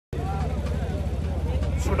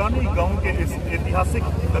छुड़ानी गांव के इस ऐतिहासिक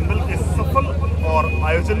दंगल के सफल और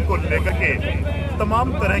आयोजन को लेकर के तमाम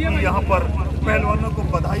तरह की यहां पर पहलवानों को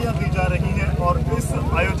बधाइयां दी जा रही हैं और इस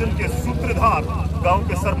आयोजन के सूत्रधार गांव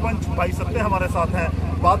के सरपंच भाई सत्य हमारे साथ हैं।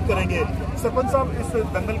 बात करेंगे सरपंच साहब, इस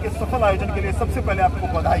दंगल के सफल आयोजन के लिए सबसे पहले आपको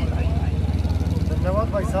बधाई। धन्यवाद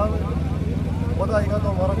भाई साहब। बधाई का तो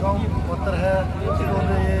हमारा गांव पत्थर है,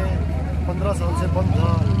 इन्होंने ये 15 साल से बंद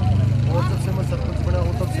था और जब से मैं सरपंच बना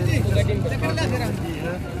हूँ तब से है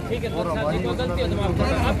और हमारी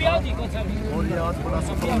और ये आज बड़ा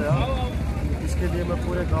सफल रहा। इसके लिए मैं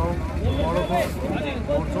पूरे गांव वालों को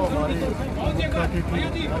और जो हमारे मुख्य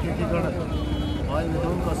अतिथिगण आए हुए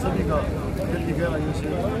उनका सभी का दिल की गहराइयों से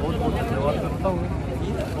बहुत बहुत धन्यवाद करता हूँ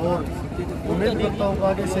और उम्मीद करता हूँ कि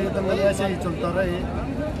आगे से दंगल ऐसे ही चलता रहे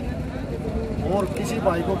और किसी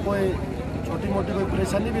भाई को कोई छोटी मोटी कोई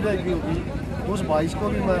परेशानी भी रहेगी होगी उस भाई को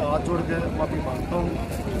भी मैं हाथ जोड़ के माफ़ी मांगता हूँ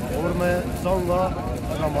और मैं चाहूँगा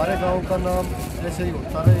हमारे गांव का नाम ऐसे ही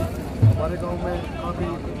होता रहे। हमारे गांव में काफ़ी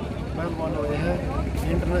पहलवान हुए हैं,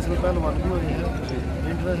 इंटरनेशनल पहलवान भी हुए हैं,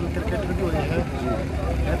 इंटरनेशनल क्रिकेटर भी हुए हैं,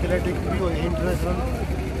 एथलेटिक भी हुए हैं इंटरनेशनल।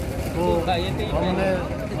 तो हमने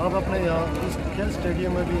अब अपने यहाँ इस खेल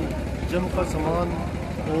स्टेडियम में भी जिम का सामान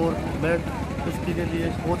और मैट कुश्ती के लिए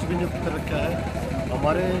कोच भी नियुक्त कर रखा है।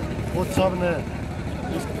 हमारे कोच साहब ने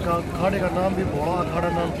इसका अखाड़े का नाम भी बड़ा अखाड़ा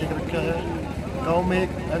नाम ठीक रखा है। गांव में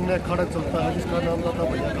एक अन्य अखाड़ा चलता है जिसका नाम दाता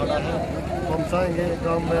भैया अखाड़ा है। तो हम चाहेंगे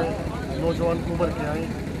गांव में नौजवान उभर के आए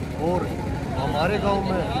और हमारे गांव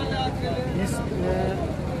में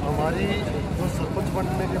हमारी जो सरपंच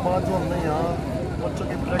बनने के बाद जो हमने यहाँ बच्चों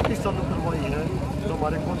की प्रैक्टिस चालू करवाई है, जो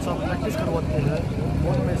हमारे कोच साहब प्रैक्टिस करवाते हैं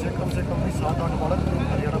उनमें से कम भी 7-8 बालक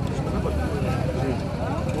हरियाणा पुलिस में बनते हैं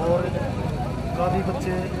और काफ़ी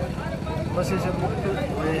बच्चे नशे से मुक्त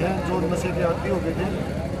हुए हैं जो नशे के आदी हो गए थे।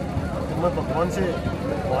 तो मैं भगवान से,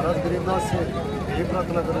 महाराज गरीबदास से यही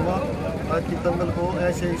प्रार्थना करूँगा ताकि दंगल को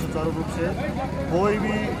ऐसे ही सुचारू रूप से कोई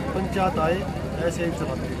भी पंचायत आए ऐसे ही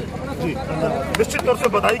चलाते हैं। जी निश्चित तौर से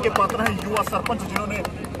बधाई के पात्र हैं युवा सरपंच जिन्होंने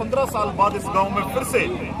 15 साल बाद इस गांव में फिर से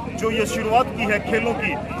जो ये शुरुआत की है खेलों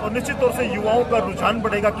की और निश्चित तौर से युवाओं का रुझान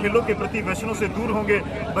बढ़ेगा, खेलों के प्रति व्यसनों से दूर होंगे।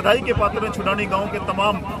 बधाई के पात्र हैं छुड़ानी गांव के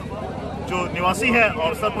तमाम जो निवासी हैं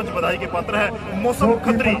और सरपंच बधाई के पात्र हैं। मौसम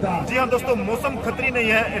खत्री, जी हाँ दोस्तों, मौसम खत्री ने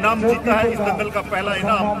यह इनाम जीता है, इस दंगल का पहला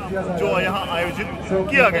इनाम जो यहाँ आयोजित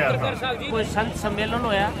किया गया था। कोई संत सम्मेलन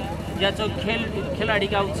होया या जो खिलाड़ी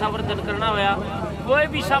का उत्साहवर्धन करना होया, कोई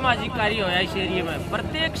भी सामाजिक कार्य होया इस एरिया में,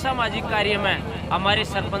 प्रत्येक सामाजिक कार्य में हमारे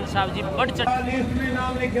सरपंच साहब जी बढ़ चढ़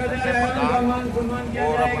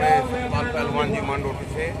और अपने पहलवान जी मांडोटी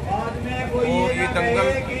से और ये दंगल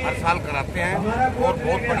हर साल कराते हैं और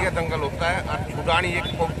बहुत बढ़िया दंगल होता है। और छुड़ानी एक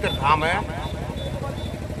पवित्र धाम है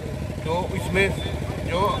जो इसमें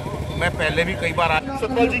जो मैं पहले भी कई बार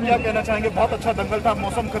सतपाल जी क्या कहना चाहेंगे? बहुत अच्छा दंगल था,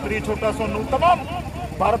 मौसम खत्री, छोटा सोनू, तमाम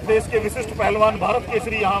भारत देश के विशिष्ट पहलवान भारत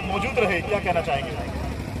केसरी यहाँ मौजूद रहे, क्या कहना चाहेंगे?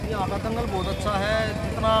 यहाँ का दंगल बहुत अच्छा है।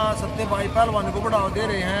 जितना सत्य भाई पहलवान को बढ़ावा दे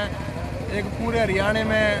रहे हैं, एक पूरे हरियाणा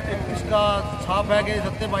में एक इसका छाप है कि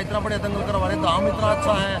सत्य भाई इतना बड़े दंगल करवा रहे, धाम इतना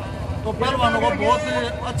अच्छा है तो पहलवानों को बहुत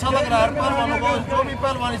अच्छा लग रहा है। पहलवानों को जो भी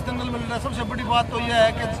पहलवान इस दंगल में मिल रहा है, सबसे बड़ी बात तो यह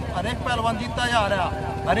है कि हर एक पहलवान जीता या हारा,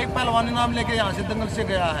 हर एक पहलवान इनाम लेके यहाँ से दंगल से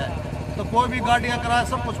गया है। तो कोई भी गाड़ियाँ कराया,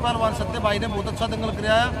 सब कुछ पहलवान सत्य भाई ने बहुत अच्छा दंगल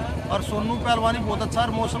कराया और सोनू पहलवानी बहुत अच्छा और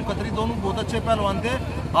मौसम खत्री दोनों बहुत अच्छे पहलवान थे।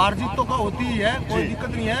 हार जीत तो होती ही है, कोई दिक्कत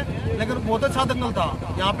नहीं है, लेकिन बहुत अच्छा दंगल था।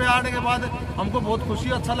 यहाँ पे आने के बाद हमको बहुत खुशी,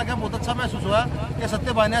 अच्छा लगा, बहुत अच्छा महसूस हुआ कि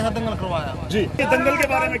सत्य भाई ने ऐसा दंगल करवाया। जी दंगल के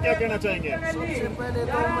बारे में क्या कहना चाहेंगे? सबसे पहले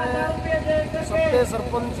तो मैं सत्य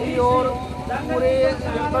सरपंच जी और पूरे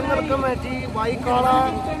दंगल कमेटी भाई काला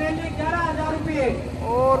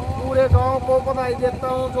और पूरे गांव को बधाई देता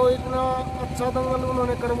हूं जो इतना अच्छा दंगल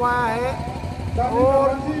उन्होंने करवाया है। और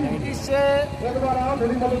इससे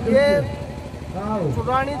ये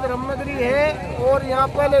छुड़ानी धर्म नगरी है और यहाँ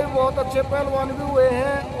पहले भी बहुत अच्छे पहलवान भी हुए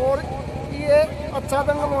हैं और ये अच्छा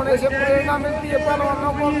दंगल होने से प्रेरणा मिलती है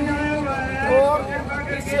पहलवानों को भी और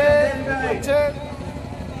इससे अच्छे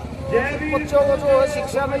बच्चों को जो है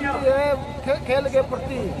शिक्षा मिलती है खेल के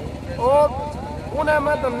प्रति। और उन्हें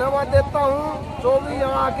मैं धन्यवाद देता हूँ जो भी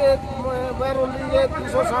यहाँ आके बैरोली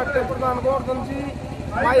 360 के प्रधान गोवर्धन जी,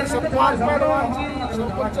 भाई सतपाल पहलवान जी,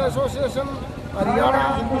 सरपंच एसोसिएशन हरियाणा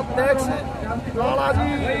अध्यक्ष लाला जी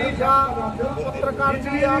या पत्रकार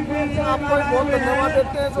जी, आपको बहुत धन्यवाद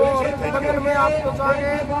देते हैं जो दंगल में आपको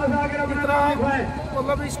चाहे इतना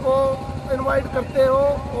मतलब इसको इनवाइट करते हो।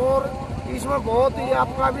 और इसमें बहुत ही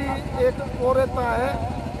आपका भी एक वो रहता है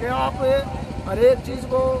कि आप हर एक चीज़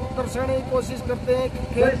को दर्शाने की कोशिश करते हैं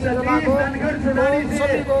खेल की कला को। तो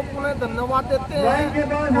सभी को पुनः धन्यवाद देते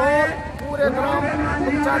हैं और पूरे ग्राम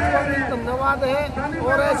पंचायत को भी धन्यवाद है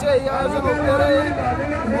और ऐसे ही आयोजन होते रहे।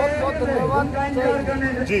 बहुत बहुत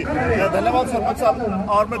धन्यवाद जी। धन्यवाद सरपंच साहब।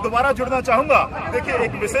 और मैं दोबारा जुड़ना चाहूंगा। देखिए,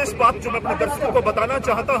 एक विशेष बात जो मैं अपने दर्शकों को बताना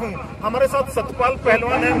चाहता हूं, हमारे साथ सतपाल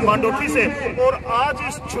पहलवान है मांडोठी से, और आज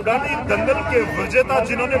इस छुड़ानी दंगल के विजेता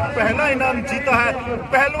जिन्होंने पहला इनाम जीता है,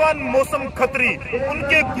 पहलवान मौसम खत्री,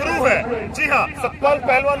 उनके गुरु है। जी हाँ, सतपाल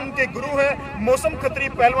पहलवान उनके गुरु है, मौसम खत्री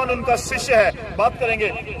पहलवान उनका शिष्य है। बात करेंगे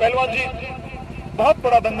पहलवान जी, बहुत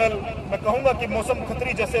बड़ा दंगल, मैं कहूंगा कि मौसम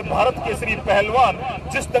खत्री जैसे भारत केसरी पहलवान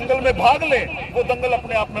जिस दंगल में भाग ले, वो दंगल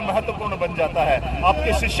अपने आप में महत्वपूर्ण बन जाता है।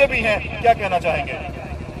 आपके शिष्य भी हैं, क्या कहना चाहेंगे?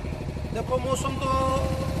 देखो, मौसम तो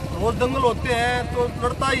रोज दंगल होते हैं तो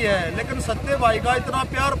लड़ता ही है, लेकिन सत्य भाई का इतना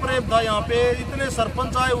प्यार प्रेम था। यहाँ पे इतने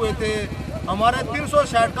सरपंच आए हुए थे, हमारे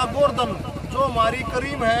 360 का गोवर्धन जो हमारी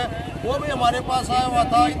करीम है वो भी हमारे पास आया हुआ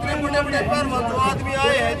था। इतने बड़े बड़े पहलवान जो आदमी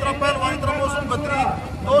आए हैं, इतना पहलवान, इतना मौसम खत्री,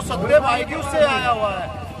 तो सत्य भाई की उससे आया हुआ है।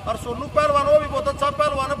 और सोनू पहलवान वो भी बहुत अच्छा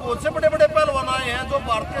पहलवान है। बहुत से बड़े बड़े पहलवान आए हैं जो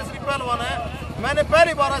भारत केसरी पहलवान है। मैंने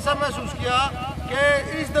पहली बार ऐसा महसूस किया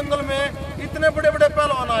कि इस दंगल में इतने बड़े बड़े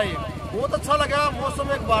पहलवान आए, बहुत अच्छा लगा।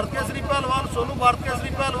 मौसम एक भारत केसरी पहलवान, सोनू भारत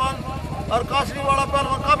केसरी पहलवान और काशरी वाला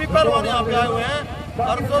पहलवान, काफी पहलवान यहाँ पे आए हुए हैं।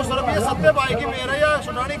 और जो सिर्फ ये सत्य भाई की मेरे या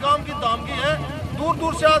सुनानी गांव की दाम की है, दूर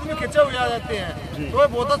दूर से आदमी खिंचे हुए आ जाते हैं, तो ये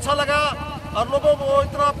बहुत अच्छा लगा। और लोगों को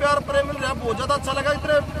इतना प्यार प्रेम मिल रहा है, बहुत ज्यादा अच्छा लगा।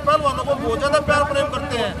 इतने पहलवानों को बहुत ज्यादा प्यार प्रेम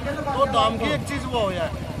करते हैं, तो दाम की एक चीज वो हो है,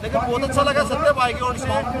 लेकिन बहुत अच्छा लगा सत्य भाई की ओर से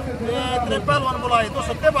इतने पहलवान बुलाए, तो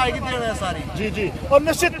सत्य भाई की देन है सारी। जी जी। और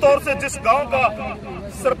निश्चित तौर से जिस गांव का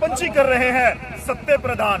सरपंची कर रहे हैं सत्य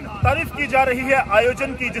प्रधान, तारीफ की जा रही है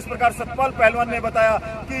आयोजन की। जिस प्रकार सतपाल पहलवान ने बताया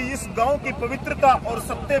कि इस गांव की पवित्रता और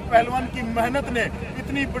सत्य पहलवान की मेहनत ने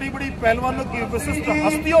इतनी बड़ी बड़ी पहलवानों की विशिष्ट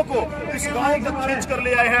हस्तियों को इस गांव तक खींच कर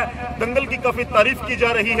ले आए हैं। दंगल की काफी तारीफ की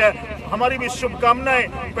जा रही है। हमारी भी शुभकामनाएं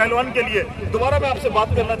पहलवान के लिए। दोबारा मैं आपसे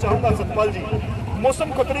बात करना चाहूंगा सतपाल जी,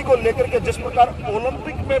 मौसम खत्री को लेकर के जिस प्रकार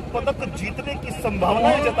ओलंपिक में पदक जीतने की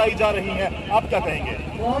संभावनाएं जताई जा रही हैं, आप क्या कहेंगे?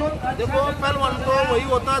 देखो, पहलवान तो वही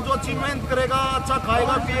होता है जो अच्छी मेहनत करेगा, अच्छा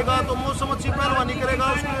खाएगा पिएगा, तो मौसम अच्छी पहलवानी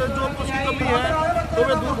करेगा, उसकी जो उसकी कमी है तो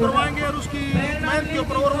वे दूर करवाएंगे और उसकी मेहनत के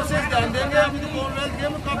ऊपर और विशेष ध्यान देंगे। अभी तो कॉमनवेल्थ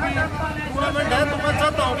गेम काफी टूर्नामेंट है, तो मैं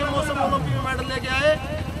चाहता हूँ कि मौसम ओलंपिक में मेडल लेके आए,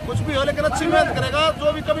 कुछ भी हो लेकिन अच्छी मेहनत करेगा,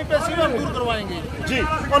 जो भी कमी पेशी है हम दूर करवाएंगे। जी।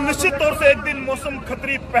 और निश्चित तौर से एक दिन मौसम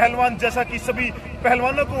खत्री पहलवान, जैसा कि सभी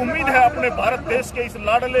पहलवानों को उम्मीद है अपने भारत देश के इस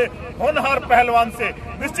लाडले होनहार पहलवान से,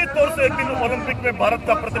 निश्चित तौर से एक दिन ओलंपिक में भारत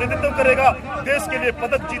का प्रतिनिधित्व करेगा, देश के लिए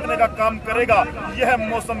पदक जीतने का काम करेगा। यह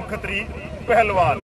मौसम खत्री पहलवान।